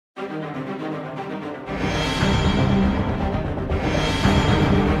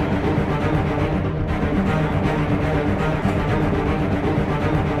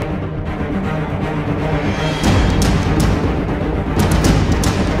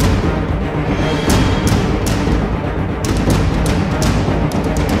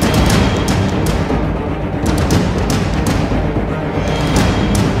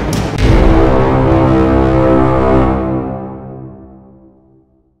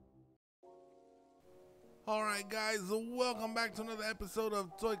Alright guys, welcome back to another episode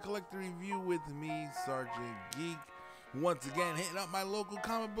of Toy Collector Review with me, Sergeant Geek. Once again, hitting up my local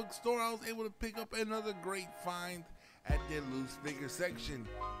comic book store, I was able to pick up another great find at their loose figure section.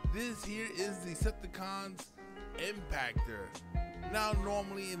 This here is Decepticon's Impactor. Now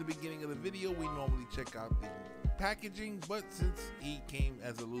normally in the beginning of the video, we normally check out the packaging, but since he came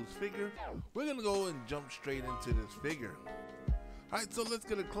as a loose figure, we're going to go and jump straight into this figure. Alright, so let's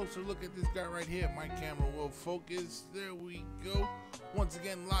get a closer look at this guy right here. My camera will focus. There we go. Once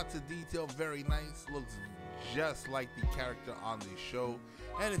again, lots of detail, very nice. Looks just like the character on the show.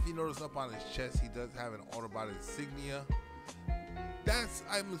 And if you notice up on his chest, he does have an Autobot insignia. That's,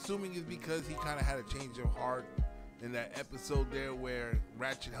 I'm assuming, is because he kind of had a change of heart in that episode there where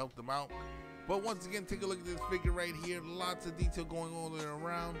Ratchet helped him out. But once again, take a look at this figure right here. Lots of detail going all the way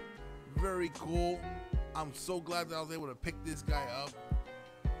around. Very cool. I'm so glad that I was able to pick this guy up.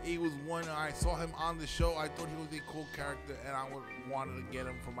 He was one, I saw him on the show. I thought he was a cool character and I wanted to get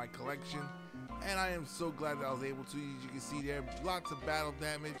him for my collection. And I am so glad that I was able to. As you can see there, lots of battle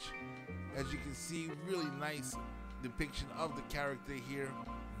damage. As you can see, really nice depiction of the character here.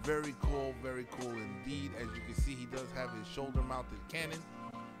 Very cool indeed. As you can see, he does have his shoulder mounted cannon.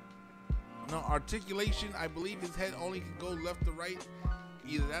 Now articulation, I believe his head only can go left to right.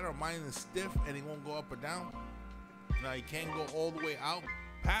 Either that or mine is stiff and he won't go up or down. Now he can go all the way out,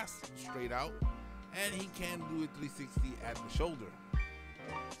 past straight out, and he can do a 360 at the shoulder.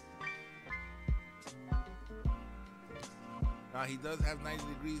 Now he does have 90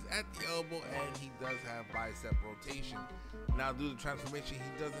 degrees at the elbow and he does have bicep rotation. Now due to transformation,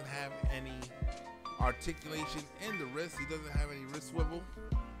 he doesn't have any articulation in the wrist. He doesn't have any wrist swivel.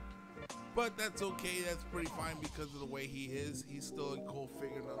 But that's okay, that's pretty fine because of the way he is. He's still a cool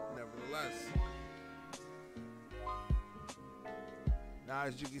figure nevertheless. Now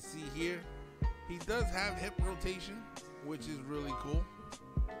as you can see here, he does have hip rotation, which is really cool.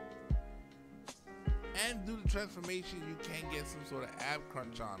 And due to transformation, you can get some sort of ab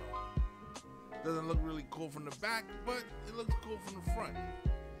crunch on him. Doesn't look really cool from the back, but it looks cool from the front.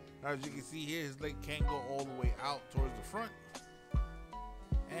 Now as you can see here, his leg can go all the way out towards the front.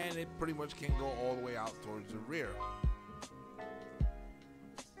 And it pretty much can go all the way out towards the rear.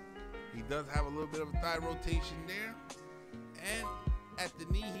 He does have a little bit of a thigh rotation there. And at the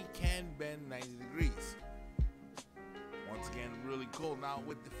knee, he can bend 90 degrees. Once again, really cool. Now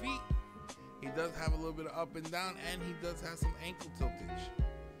with the feet, he does have a little bit of up and down, and he does have some ankle tiltage.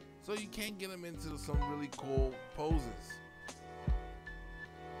 So you can get him into some really cool poses.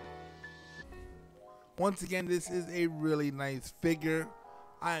 Once again, this is a really nice figure.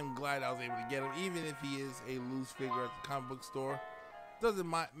 I am glad I was able to get him, even if he is a loose figure at the comic book store. Doesn't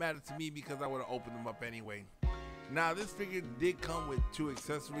matter to me because I would have opened him up anyway. Now, this figure did come with 2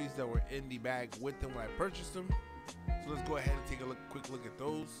 accessories that were in the bag with him when I purchased him. So let's go ahead and take a quick look at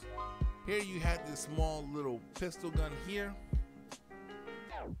those. Here you have this small little pistol gun here,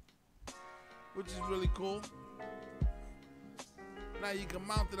 which is really cool. Now you can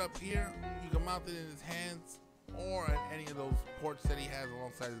mount it up here. You can mount it in his hands or at any of those ports that he has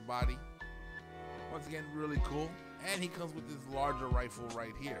alongside his body. Once again, really cool. And he comes with this larger rifle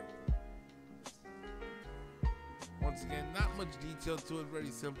right here. Once again, not much detail to it, very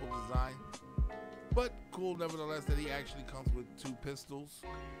simple design, but cool nevertheless that he actually comes with 2 pistols,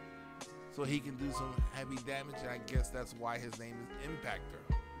 so he can do some heavy damage, and I guess that's why his name is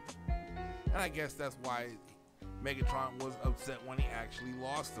Impactor. And I guess that's why Megatron was upset when he actually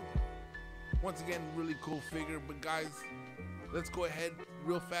lost him. Once again, really cool figure, but guys, let's go ahead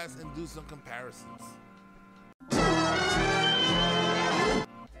real fast and do some comparisons.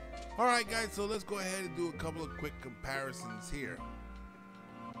 Alright guys, so let's go ahead and do a couple of quick comparisons here.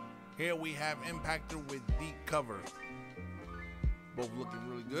 Here we have Impactor with deep cover. Both looking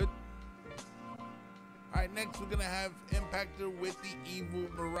really good. Alright, next we're going to have Impactor with the Evil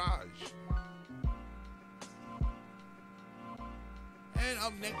Mirage. And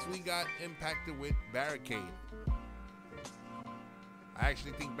up next we got Impactor with Barricade. I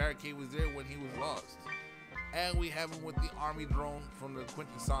actually think Barricade was there when he was lost. And we have him with the army drone from the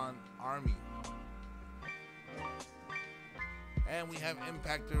Quintesson army. And we have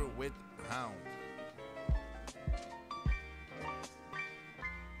Impactor with Hound.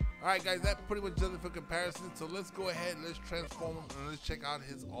 Alright guys, that pretty much does it for comparison. So let's go ahead and let's transform him and let's check out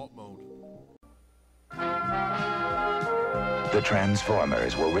his alt mode. The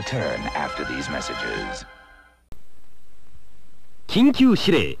Transformers will return after these messages. 緊急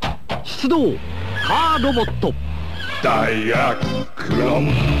指令出動カーロボットダイアクロン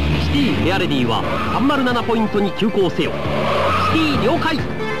シティレアレディは307ポイントに急行せよシティ了解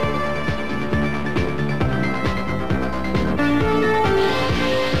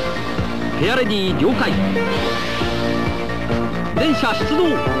フェアレディ了解。電車出動。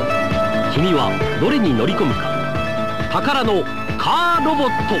君はどれに乗り込むか。宝のカーロボ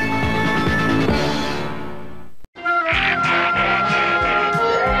ット。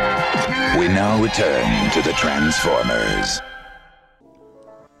We now return to the Transformers.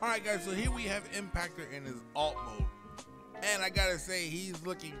 Alright guys, so here we have Impactor in his alt mode. And I gotta say, he's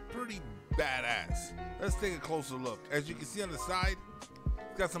looking pretty badass. Let's take a closer look. As you can see on the side,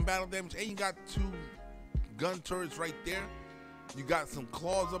 he's got some battle damage, and you got 2 gun turrets right there. You got some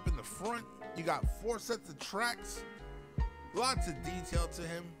claws up in the front. You got 4 sets of tracks. Lots of detail to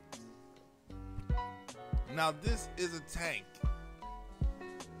him. Now this is a tank.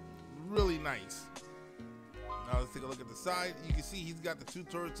 Really nice. Now let's take a look at the side. You can see he's got the 2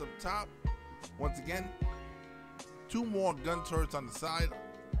 turrets up top. Once again, 2 more gun turrets on the side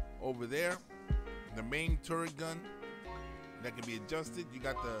over there. The main turret gun that can be adjusted. You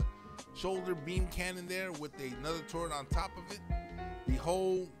got the shoulder beam cannon there with another turret on top of it. The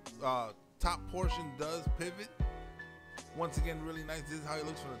whole top portion does pivot. Once again, really nice. This is how it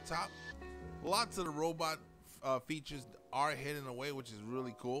looks from the top. Lots of the robot features are hidden away, which is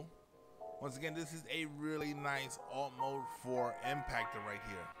really cool. Once again, this is a really nice alt mode for Impactor right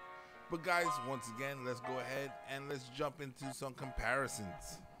here. But guys, once again, let's go ahead and let's jump into some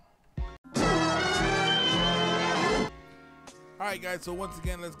comparisons. Alright guys, so once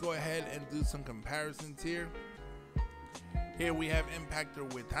again, let's go ahead and do some comparisons here. Here we have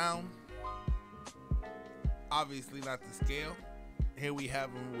Impactor with Hound. Obviously not to scale. Here we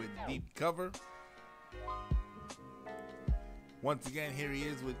have him with Deep Cover. Once again, here he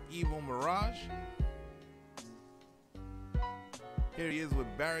is with Evil Mirage. Here he is with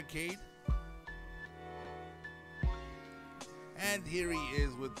Barricade. And here he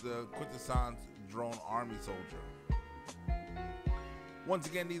is with the Quintessence Drone Army Soldier. Once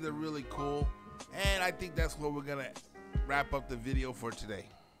again, these are really cool. And I think that's where we're going to wrap up the video for today.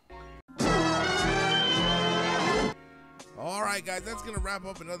 Alright guys, that's going to wrap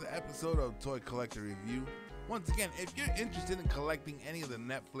up another episode of Toy Collector Review. Once again, if you're interested in collecting any of the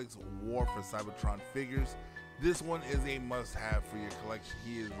Netflix War for Cybertron figures, this one is a must-have for your collection.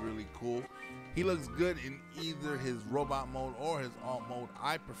 He is really cool. He looks good in either his robot mode or his alt mode.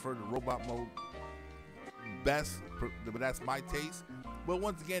 I prefer the robot mode best, but that's my taste. But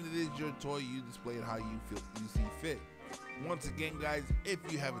once again, it is your toy. You display it how you see fit. Once again, guys, if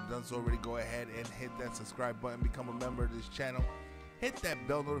you haven't done so already, go ahead and hit that subscribe button, become a member of this channel. Hit that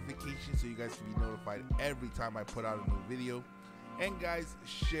bell notification so you guys can be notified every time I put out a new video. And guys,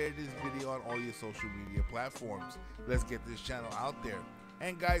 share this video on all your social media platforms. Let's get this channel out there.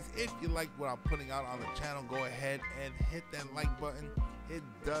 And guys, if you like what I'm putting out on the channel, go ahead and hit that like button. It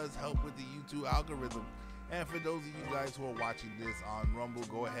does help with the YouTube algorithm. And for those of you guys who are watching this on Rumble,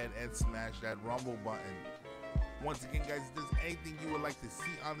 go ahead and smash that Rumble button. Once again, guys, if there's anything you would like to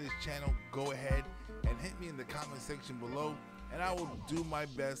see on this channel, go ahead and hit me in the comment section below, and I will do my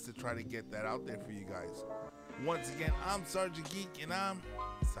best to try to get that out there for you guys. Once again, I'm Sergeant Geek, and I'm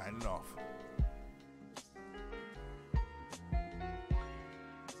signing off.